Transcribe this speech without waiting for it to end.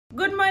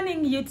Good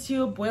morning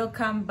YouTube,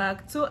 welcome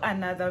back to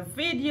another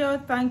video.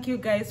 Thank you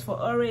guys for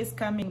always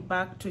coming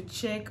back to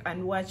check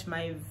and watch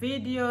my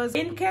videos.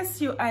 In case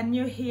you are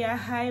new here,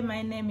 hi,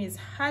 my name is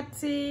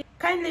Hatie.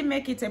 Kindly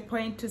make it a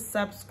point to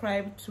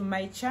subscribe to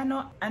my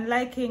channel and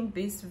liking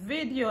this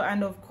video,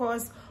 and of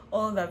course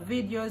all the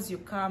videos you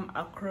come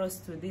across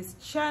to this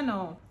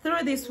channel.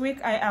 Through this week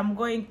I am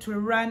going to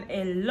run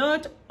a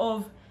lot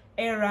of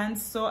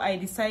errands, so I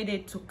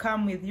decided to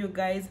come with you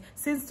guys.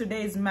 Since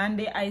today is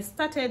Monday, I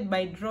started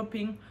by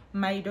dropping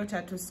my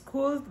daughter to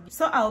school,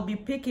 so I'll be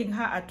picking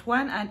her at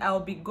 1 and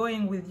I'll be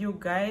going with you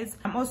guys.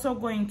 I'm also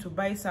going to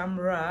buy some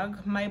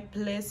rug. My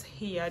place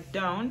here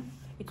down,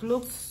 it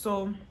looks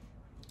so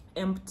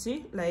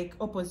empty, like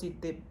opposite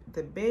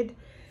the bed.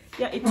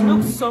 Yeah, it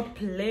looks so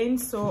plain,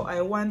 so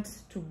I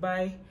want to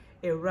buy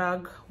a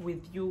rug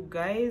with you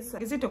guys.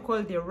 Is it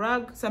called a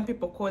rug? Some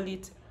people call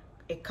it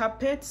a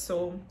carpet,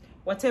 so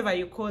whatever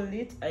you call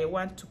it, I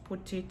want to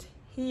put it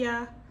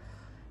here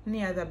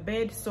near the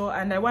bed. So,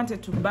 and I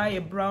wanted to buy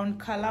a brown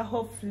color.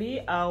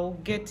 Hopefully I'll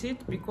get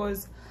it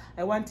because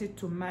I want it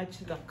to match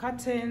the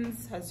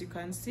curtains. As you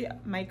can see,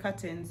 my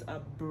curtains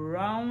are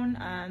brown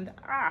and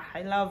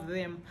I love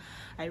them.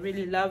 I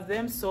really love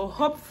them. So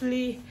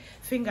hopefully,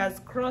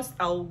 fingers crossed,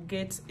 I'll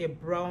get a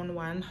brown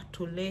one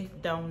to lay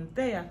down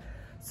there.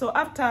 So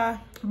after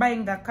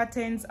buying the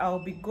curtains,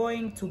 I'll be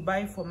going to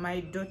buy for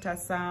my daughter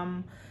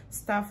some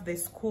stuff the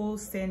school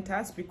sent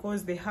us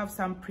because they have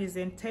some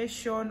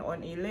presentation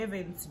on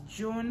 11th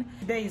June.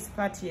 Today is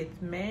 30th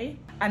May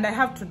and I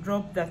have to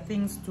drop the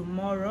things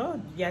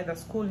tomorrow. Yeah, the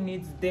school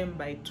needs them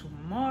by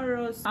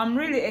tomorrow. So I'm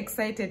really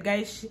excited,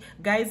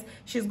 guys.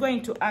 She's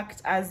going to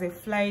act as a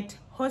flight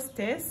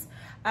hostess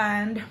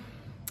and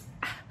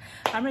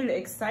I'm really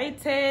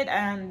excited.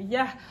 And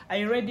yeah,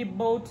 I already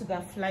bought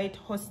the flight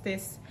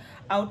hostess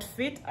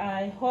outfit.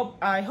 I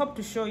hope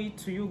to show it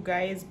to you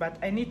guys, but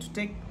I need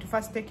to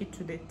first take it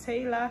to the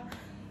tailor.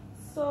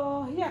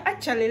 So yeah,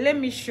 actually let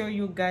me show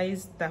you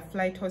guys the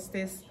flight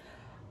hostess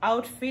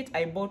outfit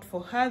I bought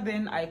for her,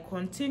 then I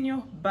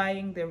continue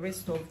buying the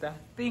rest of the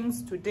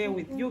things today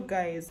with you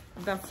guys.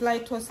 The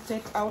flight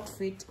hostess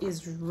outfit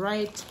is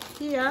right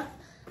here.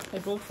 I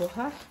bought for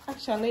her.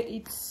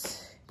 Actually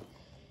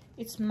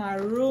it's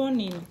maroon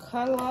in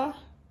color.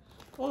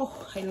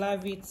 Oh, I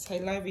love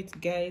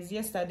it guys.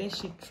 Yesterday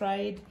she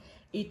tried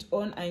it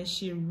on and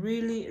she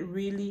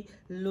really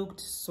looked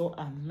so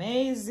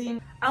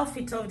amazing.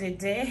 Outfit of the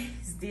day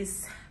is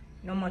this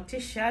normal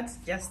t-shirt,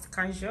 just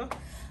casual,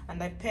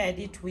 and I paired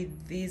it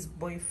with these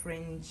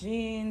boyfriend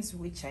jeans,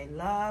 which I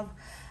love.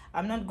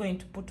 I'm not going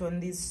to put on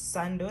these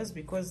sandals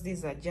because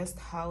these are just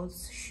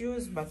house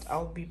shoes, but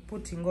I'll be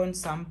putting on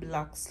some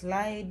black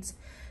slides.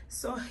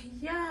 So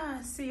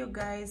yeah, see you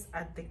guys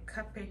at the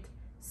carpet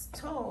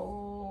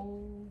store.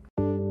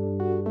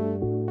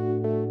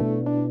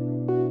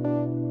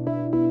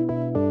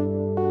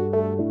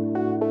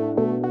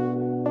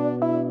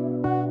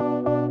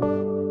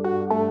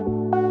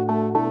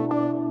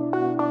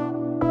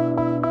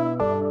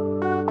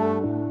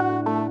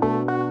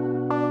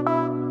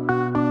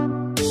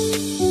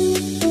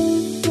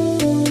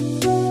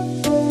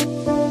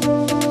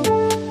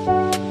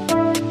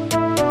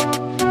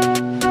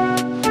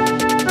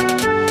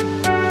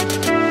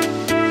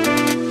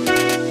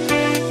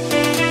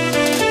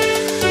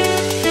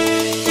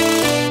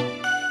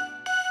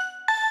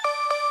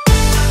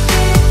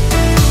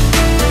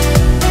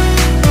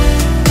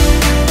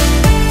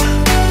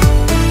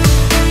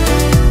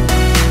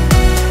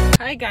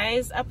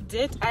 Guys,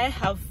 update, I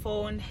have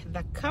found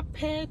the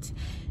carpet.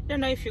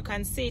 Don't know if you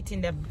can see it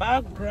in the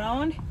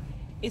background.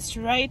 It's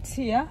right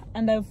here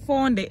and I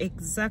found the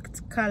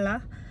exact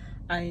color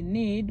I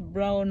need,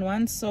 brown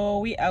one. So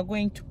we are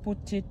going to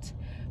put it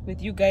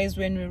with you guys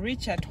when we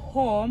reach at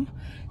home.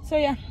 So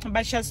yeah,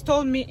 but she has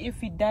told me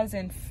if it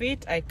doesn't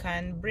fit I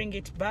can bring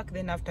it back,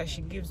 then after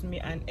she gives me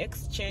an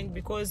exchange,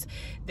 because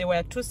there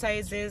were two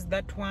sizes,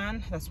 that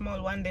one, the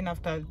small one, then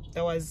after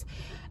there was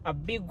a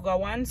bigger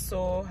one.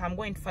 So I'm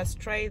going to first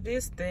try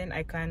this, then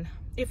I can,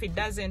 if it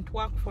doesn't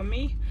work for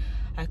me,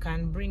 I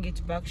can bring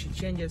it back. She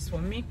changes for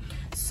me.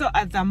 So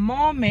at the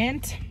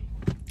moment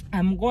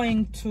I'm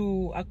going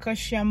to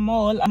Acacia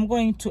Mall. I'm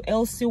going to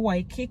LC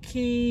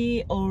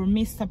Waikiki or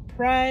Mr.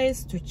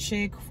 Price to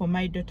check for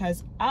my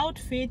daughter's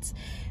outfits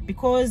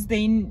because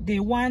they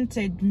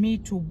wanted me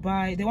to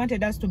buy, they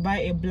wanted us to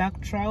buy a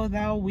black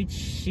trouser,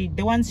 which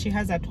the ones she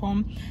has at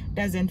home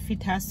doesn't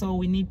fit her, so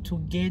we need to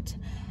get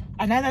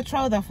another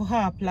trouser for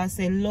her, plus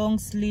a long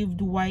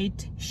sleeved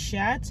white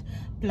shirt,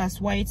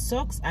 plus white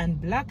socks and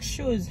black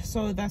shoes.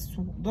 So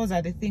those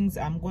are the things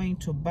I'm going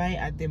to buy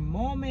at the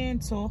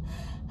moment. So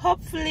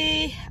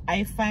hopefully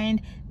I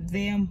find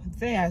them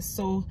there.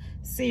 So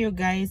see you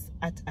guys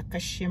at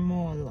Acacia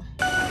Mall.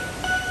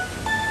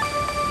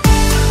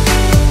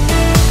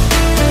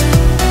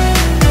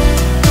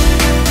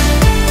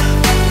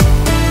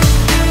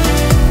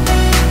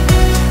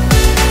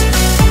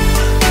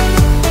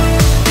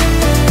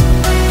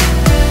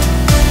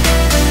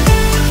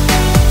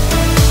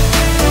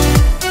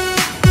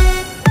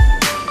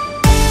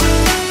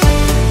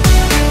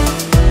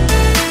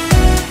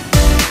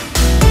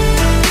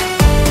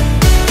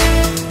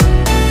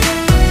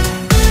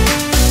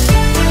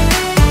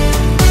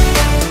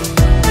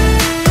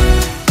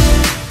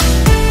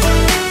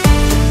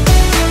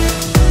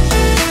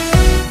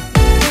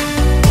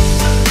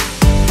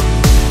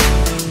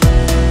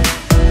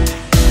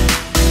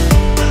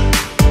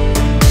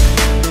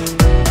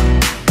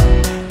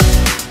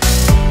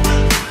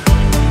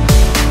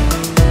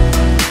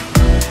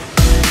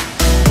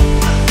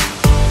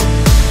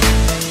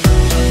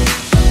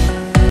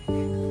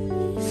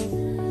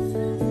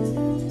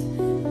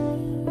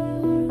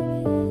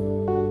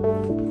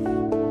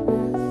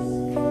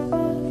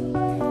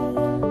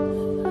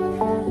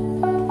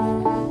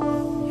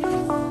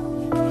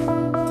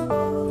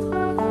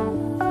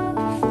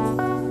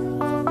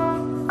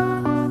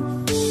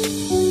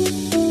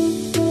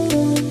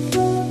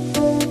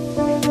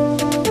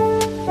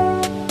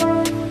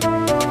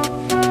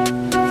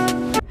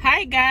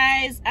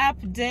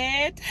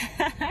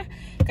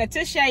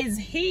 Katusha is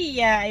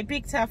here. I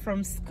picked her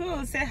from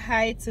school. Say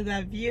hi to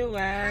the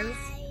viewers.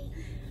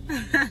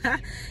 Hi.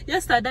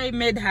 Yesterday I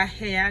made her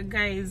hair,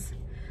 guys.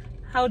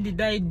 How did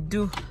I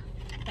do?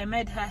 I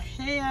made her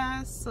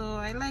hair, so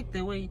I like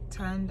the way it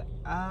turned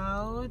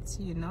out,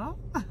 you know.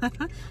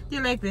 Do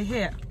you like the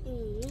hair?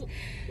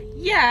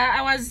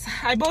 Yeah,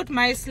 I bought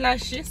my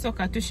slushy, so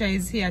Katusha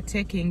is here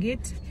taking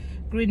it.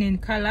 Green in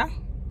color.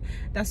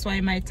 That's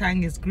why my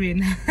tongue is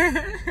green.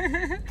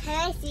 Can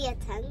I see your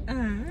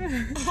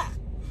tongue?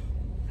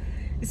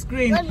 It's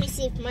green. Let me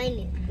see if mine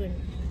is green.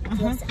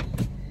 Closer.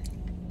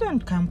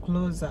 Don't come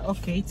closer.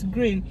 Okay, it's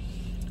green.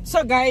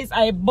 So guys,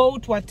 I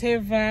bought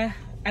whatever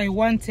I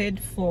wanted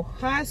for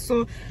her.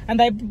 So,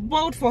 and I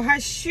bought for her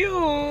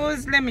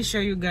shoes. Let me show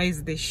you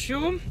guys the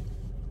shoe.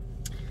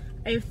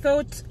 I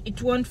thought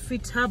it won't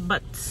fit her,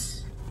 but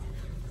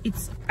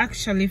it's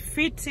actually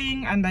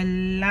fitting and I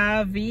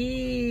love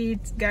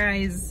it,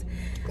 guys.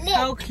 Look.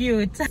 How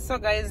cute. So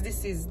guys,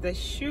 this is the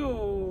shoe.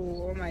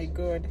 Oh my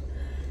god,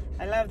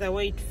 I love the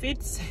way it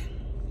fits.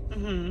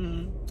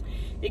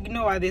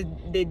 Ignore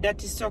the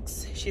dirty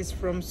socks, she's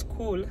from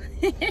school.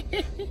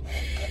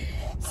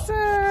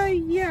 So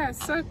yeah,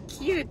 so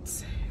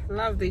cute.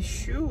 Love the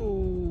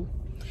shoe.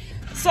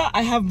 So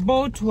I have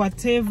bought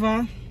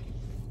whatever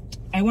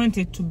I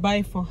wanted to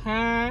buy for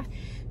her.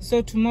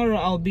 So tomorrow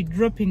I'll be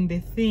dropping the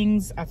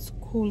things at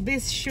school.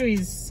 This shoe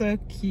is so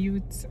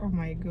cute. Oh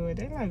my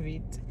god, I love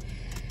it.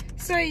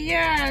 So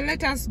yeah,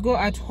 let us go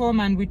at home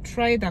and we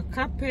try the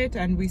carpet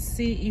and we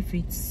see if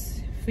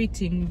it's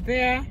fitting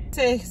there.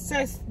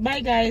 Say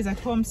bye guys at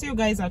home. See you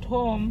guys at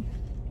home.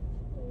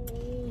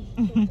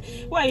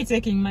 Why are you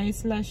taking my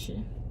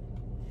slushy?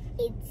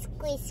 It's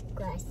squish.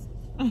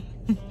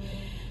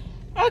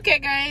 Okay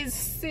guys,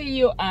 see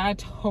you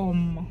at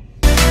home.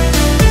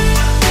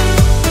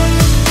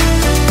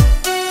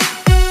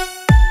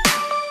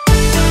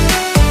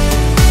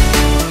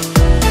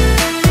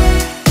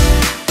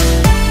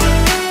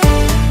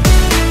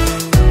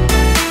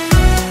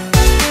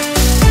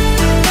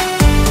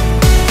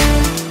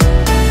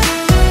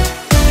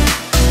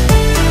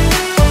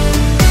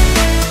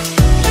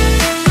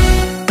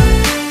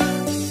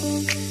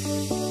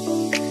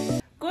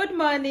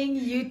 Morning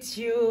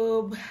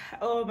YouTube.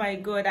 Oh my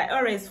god, I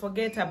always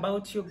forget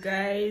about you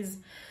guys.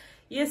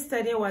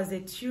 Yesterday was a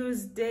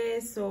Tuesday,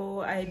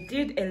 so I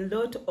did a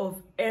lot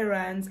of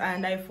errands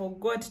and I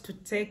forgot to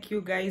take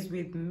you guys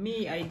with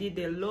me. I did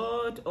a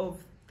lot of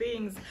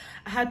things.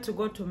 I had to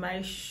go to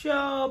my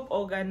shop,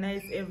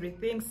 organize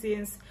everything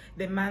since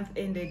the month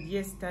ended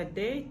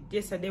yesterday.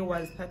 Yesterday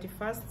was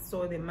 31st,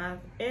 so the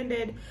month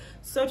ended.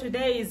 So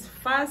today is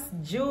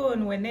 1st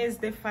June,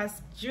 Wednesday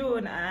 1st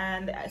June,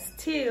 and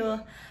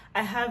still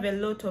I have a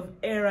lot of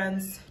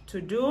errands to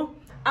do.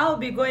 I'll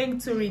be going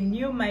to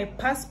renew my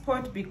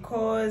passport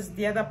because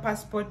the other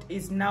passport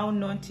is now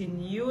not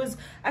in use.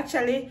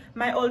 Actually,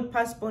 my old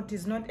passport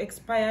is not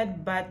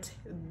expired, but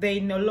they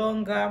no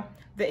longer,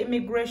 the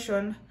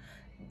immigration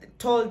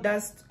told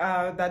us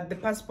that the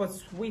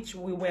passports which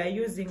we were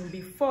using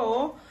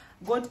before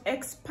got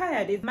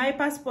expired. My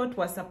passport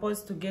was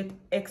supposed to get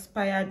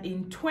expired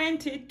in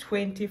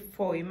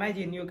 2024.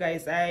 Imagine you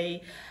guys,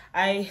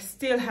 I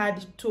still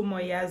had 2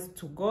 more years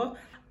to go.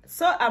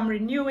 So I'm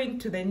renewing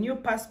to the new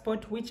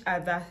passport, which are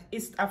the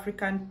East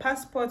African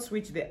passports,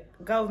 which the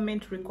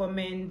government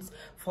recommends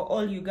for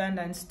all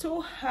Ugandans to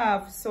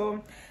have.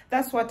 So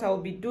that's what I'll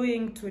be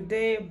doing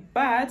today,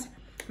 but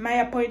my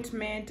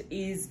appointment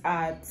is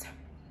at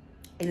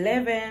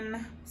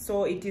 11,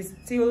 so it is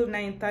still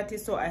 9:30,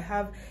 so I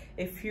have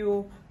a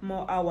few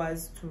more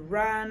hours to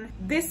run.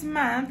 This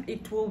month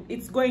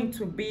it's going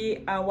to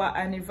be our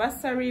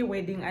anniversary,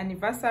 wedding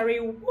anniversary.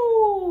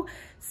 Woo!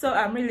 So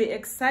I'm really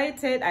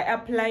excited. I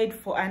applied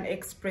for an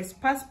express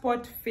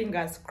passport.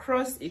 Fingers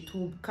crossed it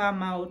will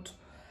come out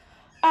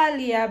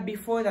earlier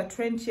before the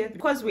 20th,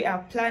 because we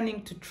are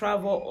planning to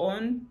travel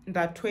on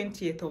the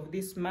 20th of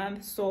this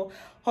month. So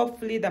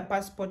hopefully the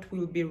passport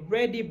will be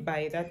ready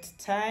by that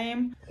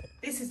time.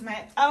 This is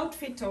my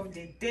outfit of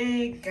the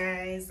day,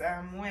 guys.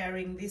 I'm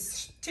wearing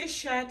this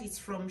t-shirt. It's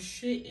from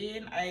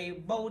Shein. I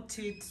bought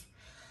it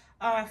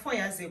 4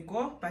 years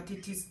ago, but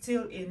it is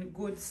still in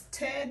good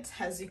state.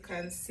 As you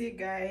can see,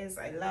 guys,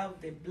 I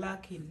love the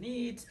black in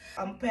it.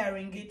 I'm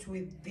pairing it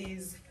with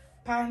these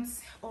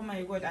pants. Oh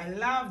my god, I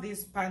love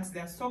these pants.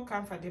 They're so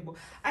comfortable.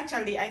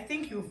 Actually, I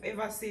think you've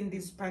ever seen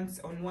these pants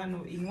on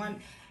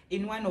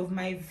in one of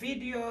my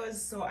videos,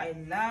 so I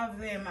love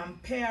them. I'm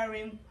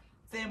pairing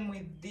them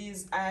with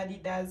these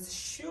Adidas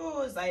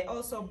shoes. I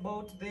also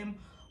bought them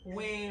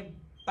way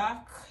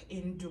back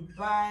in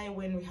Dubai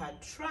when we had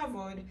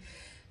traveled.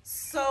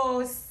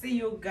 So see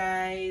you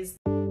guys.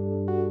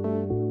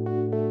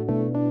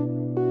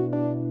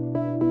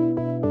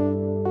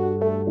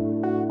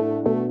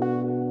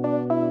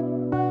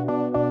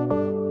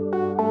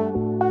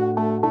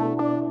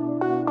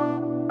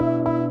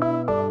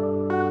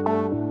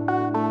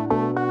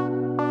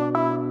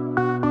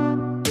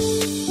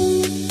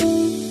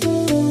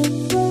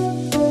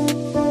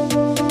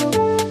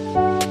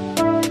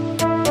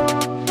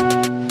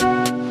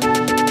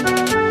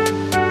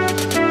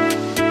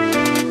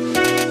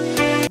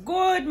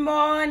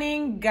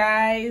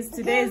 guys,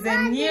 today is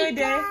a new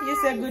day. You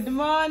say good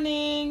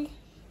morning.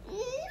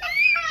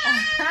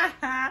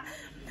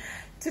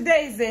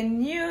 Today is a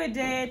new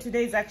day.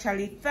 Today is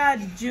actually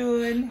 3rd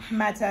June,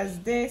 Mother's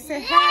Day.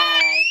 Say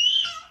hi.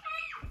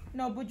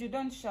 No, Buju,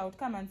 don't shout.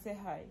 Come and say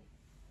hi.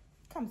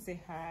 Come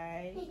say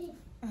hi.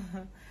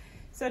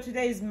 So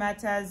today is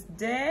Mother's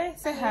Day.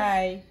 Say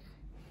hi.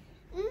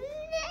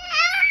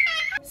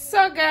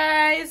 So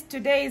guys,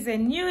 today is a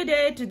new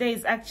day. Today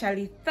is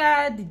actually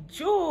 3rd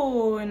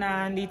June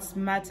and it's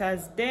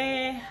Mother's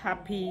Day.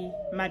 Happy,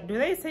 do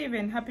they say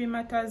even Happy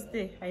Mother's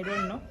Day? I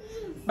don't know.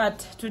 But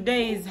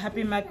today is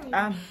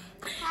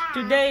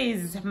today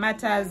is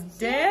Mother's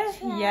Day.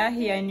 Yeah,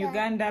 here in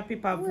Uganda,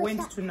 people have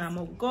went to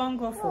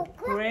Namugongo for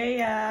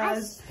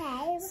prayers.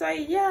 So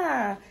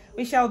yeah,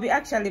 we shall be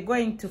actually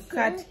going to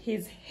cut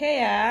his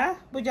hair.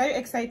 Buj, are you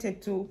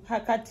excited to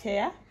cut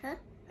hair? Huh?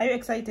 Are you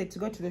excited to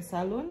go to the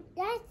salon?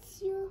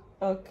 That's you.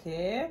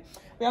 Okay.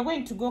 We are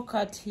going to go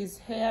cut his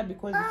hair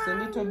because it's a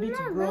little bit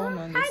grown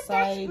on the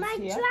sides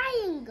here.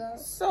 Triangle.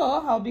 So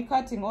I'll be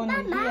cutting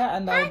only here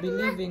and I'll be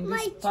leaving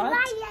this part.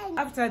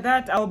 After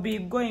that, I'll be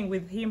going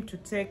with him to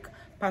take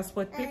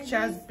passport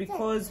pictures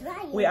because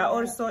we are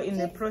also in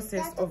the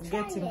process of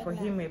getting for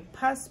him a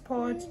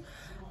passport.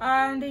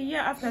 And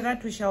yeah, after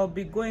that we shall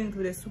be going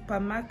to the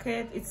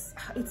supermarket. It's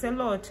a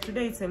lot.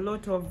 Today it's a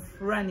lot of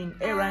running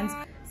errands.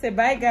 Say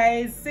bye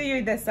guys. See you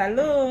in the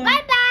salon.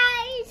 Bye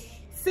bye.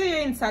 See you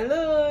in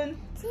salon.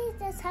 See you in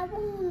the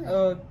salon.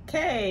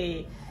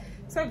 Okay.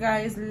 So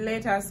guys,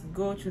 let us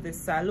go to the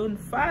salon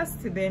first.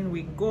 Then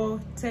we go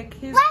take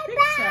his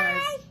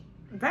pictures.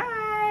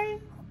 Bye.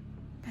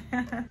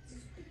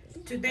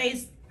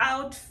 Today's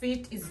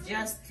outfit is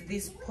just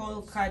this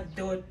polka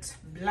dot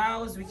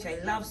blouse, which I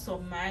love so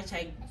much.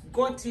 I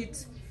got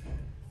it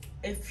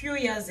a few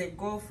years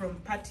ago from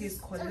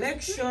Patty's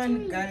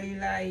collection,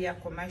 Galilaya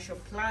Commercial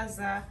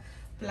Plaza,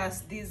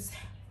 plus these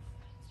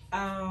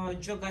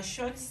jogger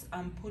shorts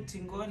I'm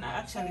putting on. I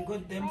actually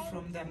got them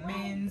from the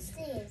men's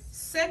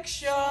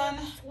section.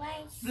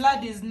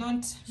 Blood is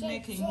not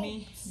making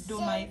me do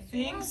my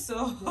thing,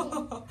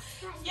 so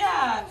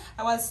yeah,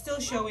 I was still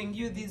showing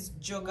you these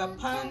jogger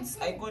pants.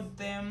 I got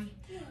them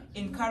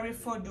in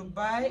Carrefour,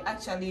 Dubai.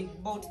 Actually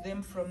bought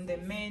them from the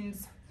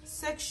men's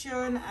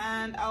section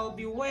and I'll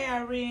be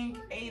wearing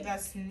either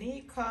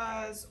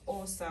sneakers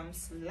or some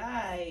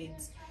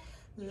slides.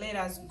 Let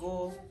us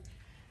go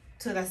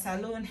to the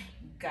salon,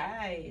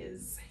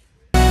 guys.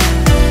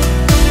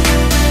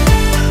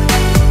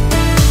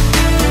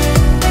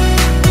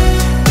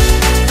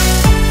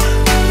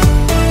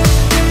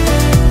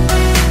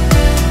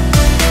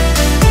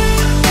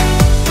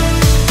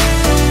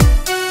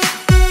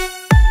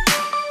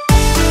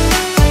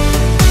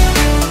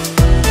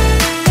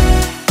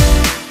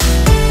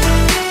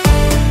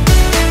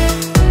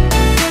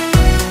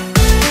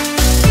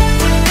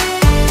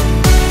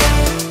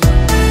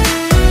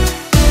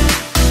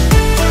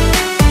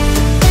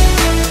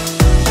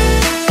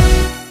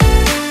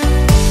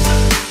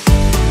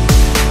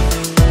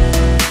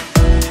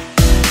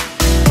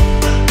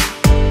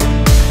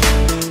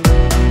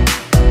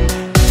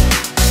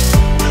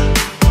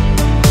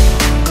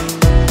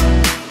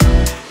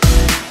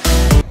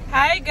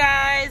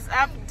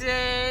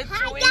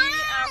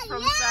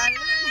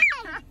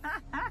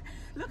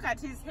 Look at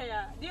his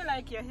hair. Do you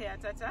like your hair,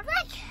 Tata?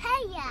 Like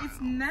hair. It's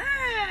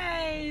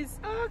nice.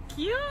 Oh,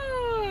 cute.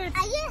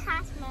 Are you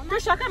hot, Mama?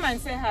 Tusha, come and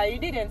say hi. You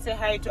didn't say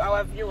hi to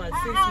our viewers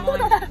since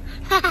morning.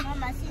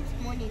 Mama,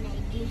 since morning I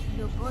did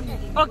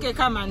the Okay,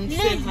 come and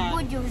say hi.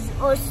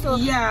 Also.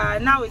 Yeah,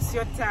 now it's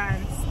your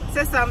turn.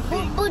 Say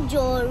something. Buju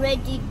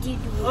already did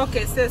one.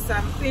 Okay, say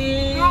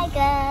something. Hi,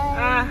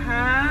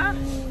 guys.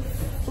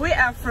 We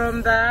are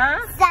from the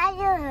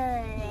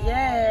salon.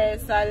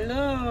 Yes,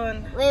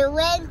 salon. We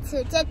went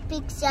to take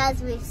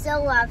pictures. We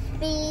saw a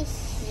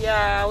fish.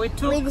 Yeah, we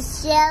took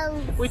with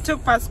shells. We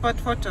took passport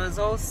photos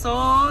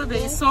also.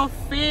 They saw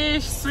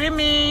fish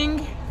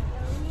swimming.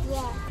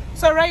 Yeah.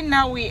 So right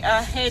now we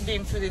are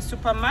heading to the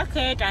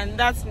supermarket, and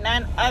that's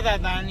none other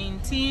than in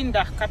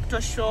Tinda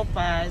Capital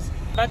Shoppers.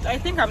 But I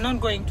think I'm not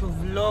going to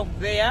vlog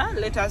there.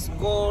 Let us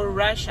go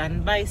rush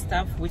and buy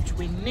stuff which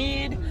we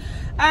need.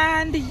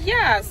 And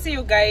yeah, see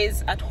you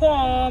guys at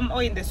home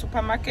or in the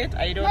supermarket.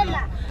 I don't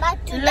know.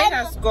 But today, let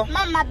us go.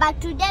 Mama,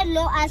 but today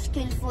no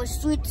asking for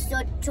sweets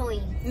or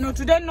toys. No,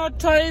 today no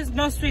toys,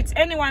 no sweets.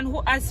 Anyone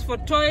who asks for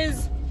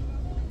toys,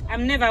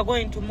 I'm never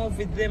going to move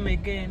with them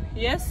again.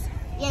 Yes?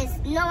 Yes,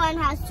 no one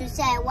has to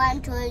say I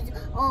want toys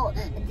or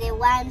they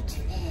want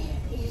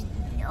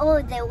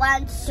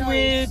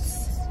sweets.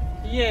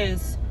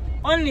 Yes.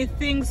 Only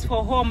things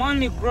for home,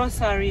 only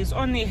groceries,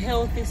 only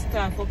healthy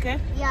stuff, okay?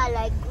 Yeah,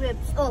 like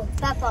grapes. Oh,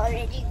 Papa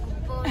already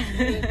bought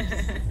grapes.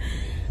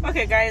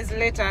 Okay, guys,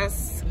 let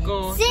us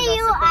go. See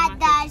you at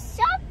the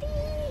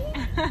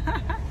shopping.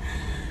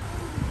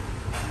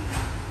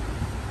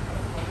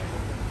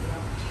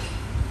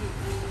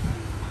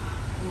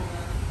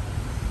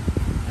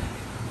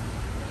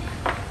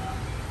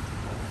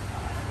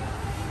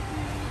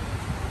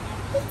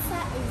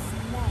 Pizza is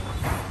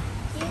nice.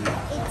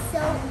 It's so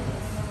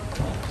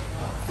nice.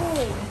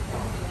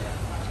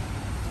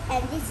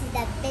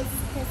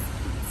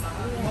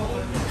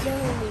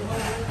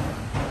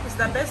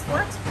 best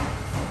what?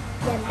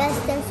 The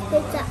bestest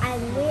pizza,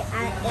 and we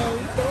are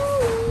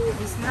enjoying.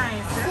 It's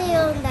nice. See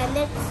you in the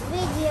next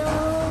video.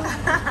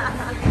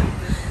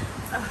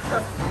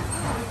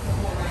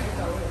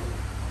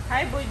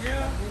 Hi, Buju.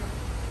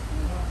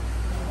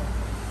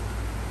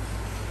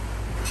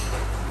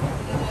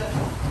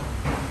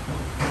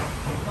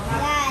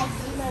 Guys,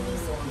 you know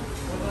this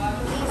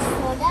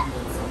soda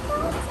is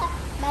Fanta.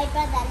 My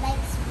brother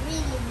likes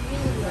really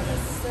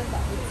this soda.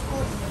 It's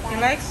called Fanta. He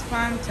likes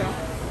Fanta.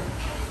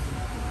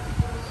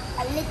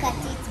 And look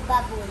at it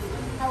bubble,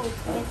 how it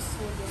makes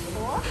soda.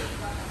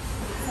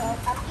 So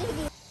I'm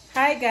eating.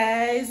 Hi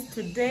guys,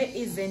 today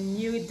is a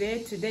new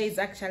day. Today is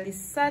actually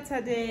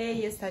Saturday.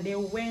 Yesterday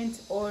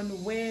went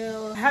on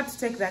well. I had to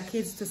take the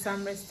kids to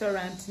some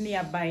restaurant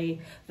nearby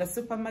the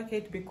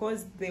supermarket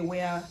because they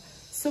were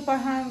super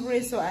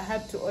hungry, so I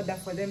had to order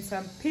for them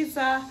some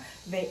pizza.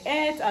 They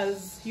ate,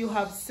 as you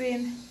have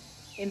seen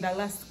in the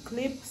last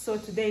clip. So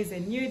today is a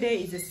new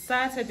day. It's a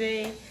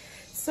Saturday,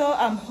 so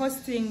I'm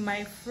hosting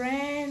my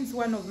friends.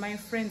 One of my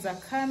friends are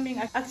coming.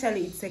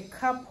 Actually, it's a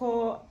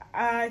couple.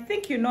 I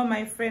think you know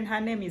my friend.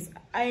 Her name is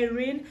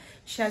Irene.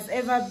 She has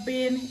ever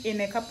been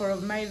in a couple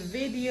of my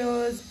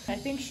videos. I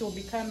think she'll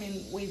be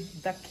coming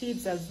with the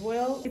kids as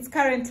well. It's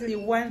currently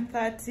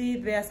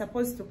 1:30. They are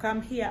supposed to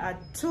come here at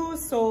 2,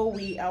 so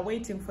we are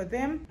waiting for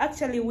them.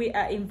 Actually, we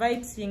are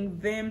inviting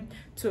them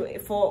to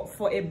for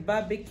a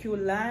barbecue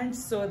lunch.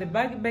 So the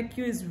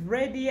barbecue is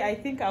ready. I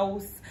think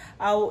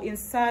I'll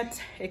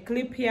insert a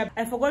clip here.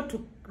 I forgot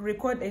to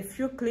record a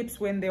few clips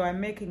when they were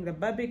making the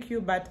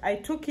barbecue, but I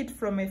took it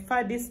from a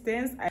far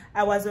distance.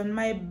 I was on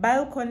my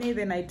balcony,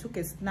 then I took a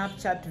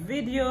Snapchat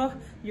video.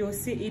 You'll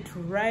see it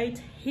right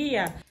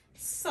here.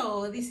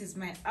 So this is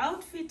my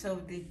outfit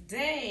of the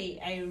day.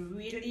 I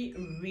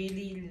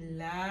really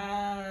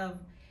love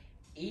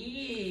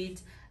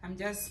it. I'm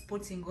just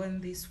putting on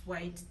this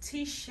white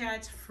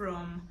t-shirt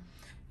from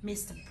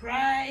Mr.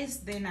 Price,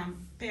 then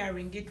I'm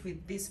pairing it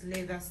with this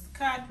leather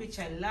skirt, which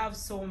I love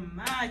so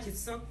much. It's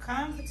so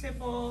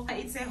comfortable.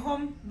 It's a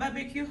home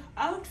barbecue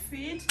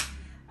outfit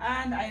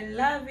and I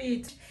love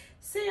it.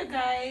 See you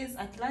guys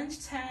at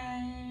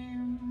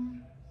lunchtime.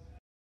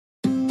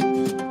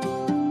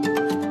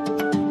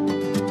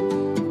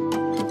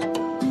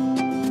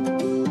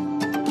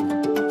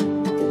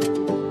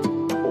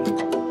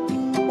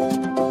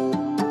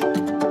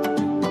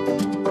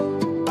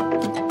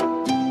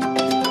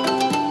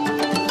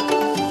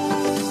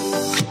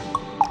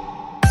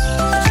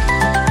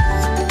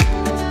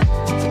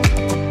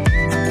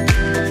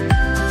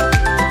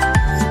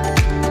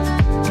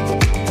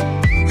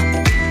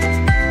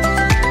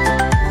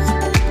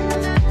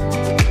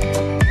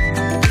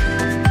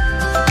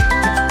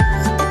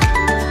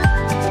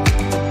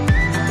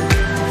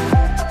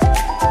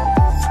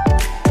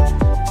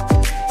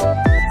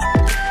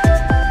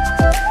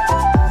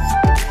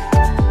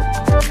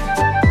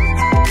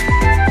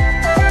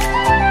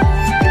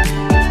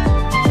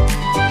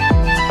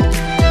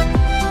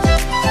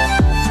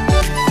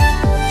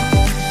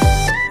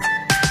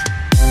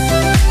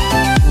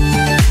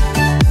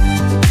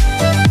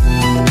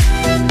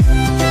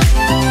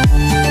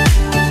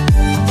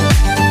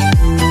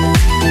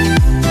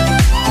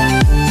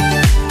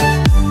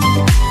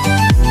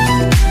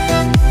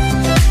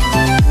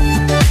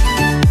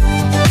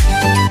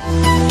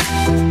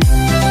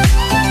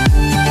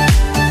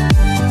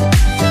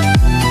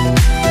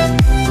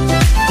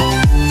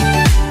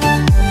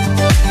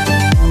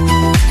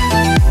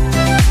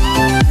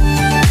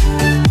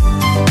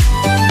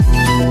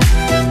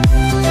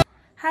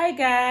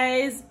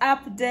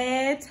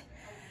 Update.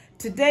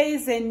 Today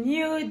is a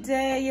new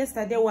day.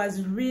 Yesterday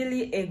was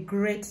really a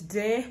great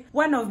day.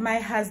 One of my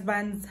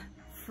husband's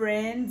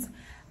friends,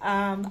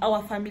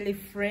 our family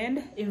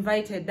friend,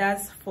 invited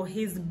us for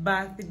his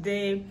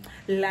birthday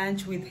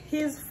lunch with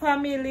his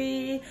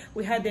family.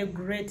 We had a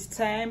great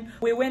time.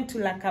 We went to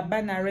La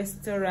Cabana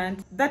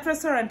restaurant. That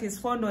restaurant is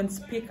found on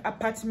Speak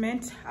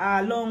Apartment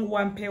along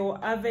Wampeo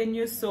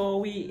Avenue. So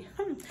we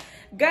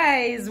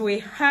guys, we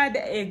had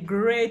a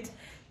great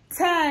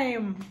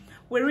time.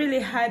 We really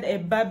had a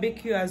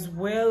barbecue as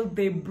well.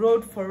 They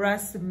brought for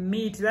us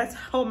meat. That's,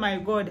 oh my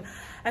god,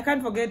 I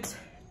can't forget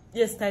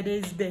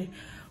yesterday's day.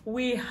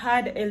 We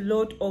had a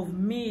lot of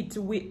meat.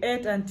 We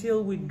ate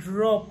until we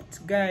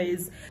dropped,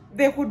 guys.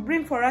 They could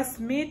bring for us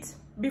meat.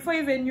 Before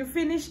even you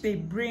finish, they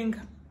bring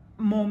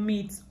more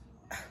meat.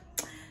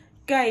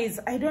 Guys,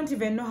 I don't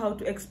even know how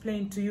to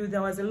explain to you.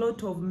 There was a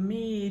lot of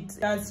meat.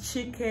 There's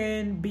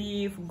chicken,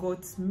 beef,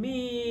 goat's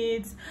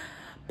meat,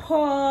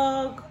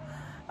 pork.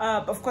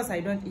 Of course,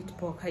 I don't eat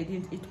pork. I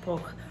didn't eat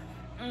pork.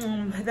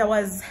 There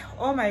was,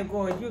 oh my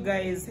god, you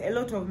guys, a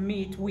lot of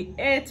meat. We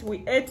ate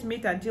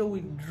meat until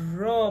we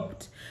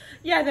dropped.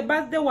 Yeah, the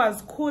birthday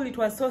was cool. It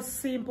was so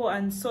simple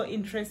and so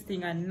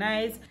interesting and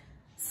nice.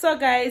 So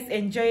guys,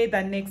 enjoy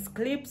the next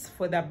clips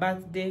for the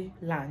birthday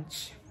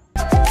lunch.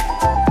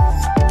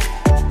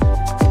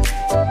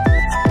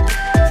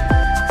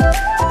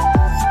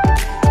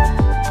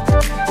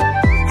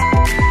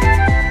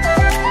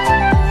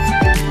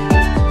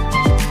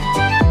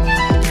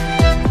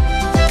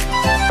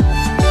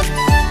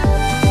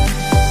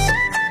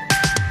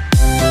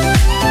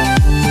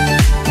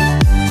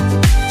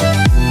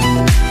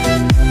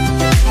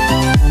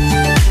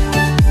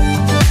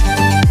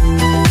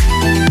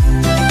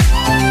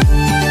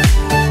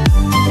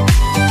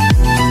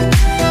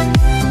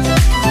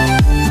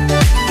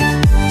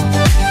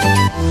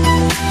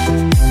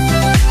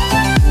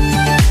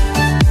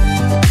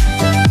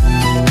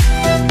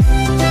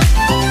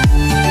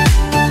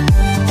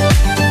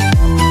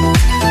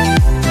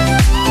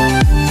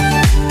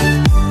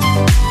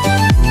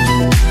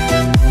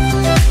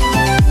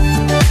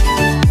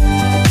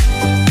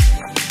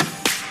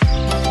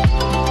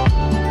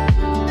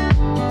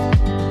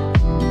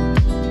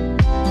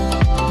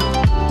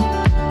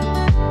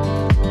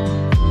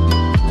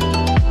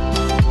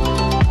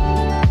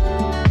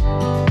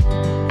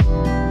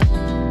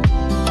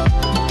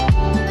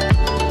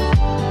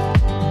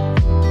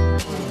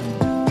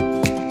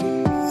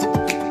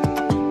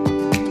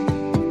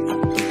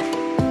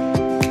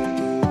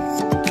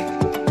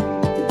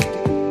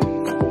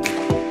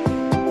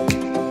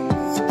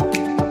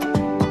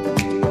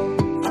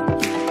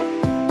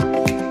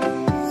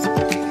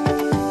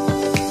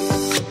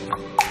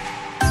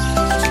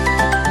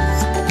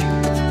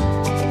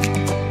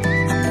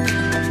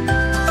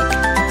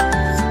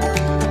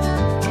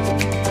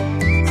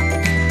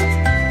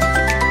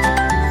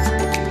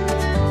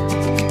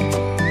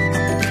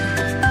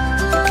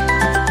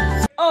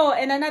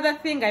 another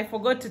thing I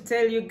forgot to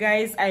tell you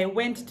guys, I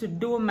went to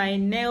do my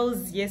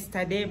nails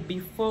yesterday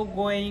before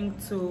going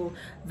to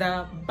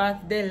the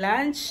birthday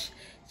lunch.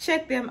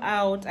 Check them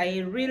out.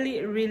 I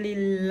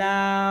really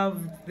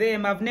love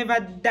them. I've never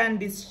done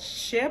this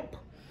shape.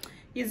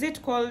 Is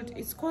it called,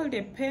 it's called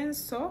a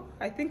pencil?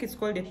 I think it's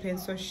called a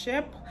pencil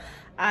shape.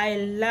 I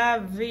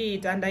love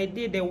it. And I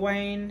did a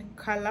wine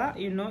color,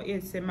 you know,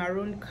 it's a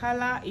maroon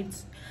color.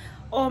 It's,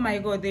 oh my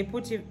god, they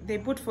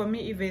put for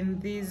me even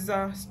these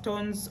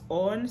stones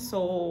on.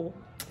 So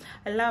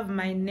I love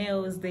my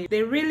nails.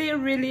 They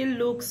really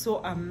look so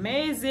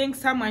amazing.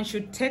 Someone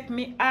should take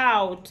me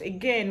out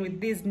again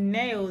with these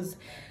nails.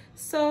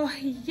 So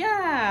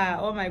yeah,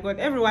 oh my god,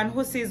 everyone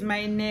who sees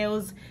my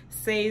nails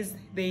says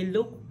they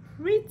look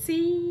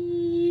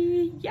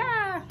pretty.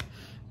 Yeah.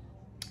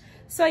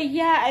 So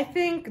yeah, I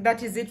think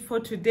that is it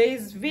for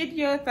today's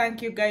video.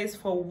 Thank you guys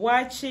for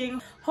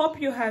watching. Hope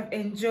you have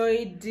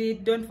enjoyed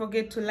it. Don't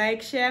forget to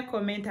like, share,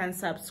 comment and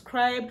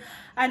subscribe,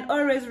 and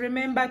always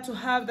remember to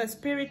have the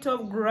spirit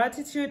of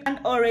gratitude and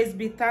always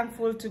be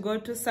thankful to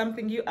God to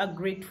something you are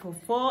grateful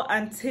for.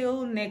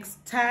 Until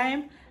next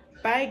time,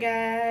 bye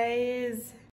guys.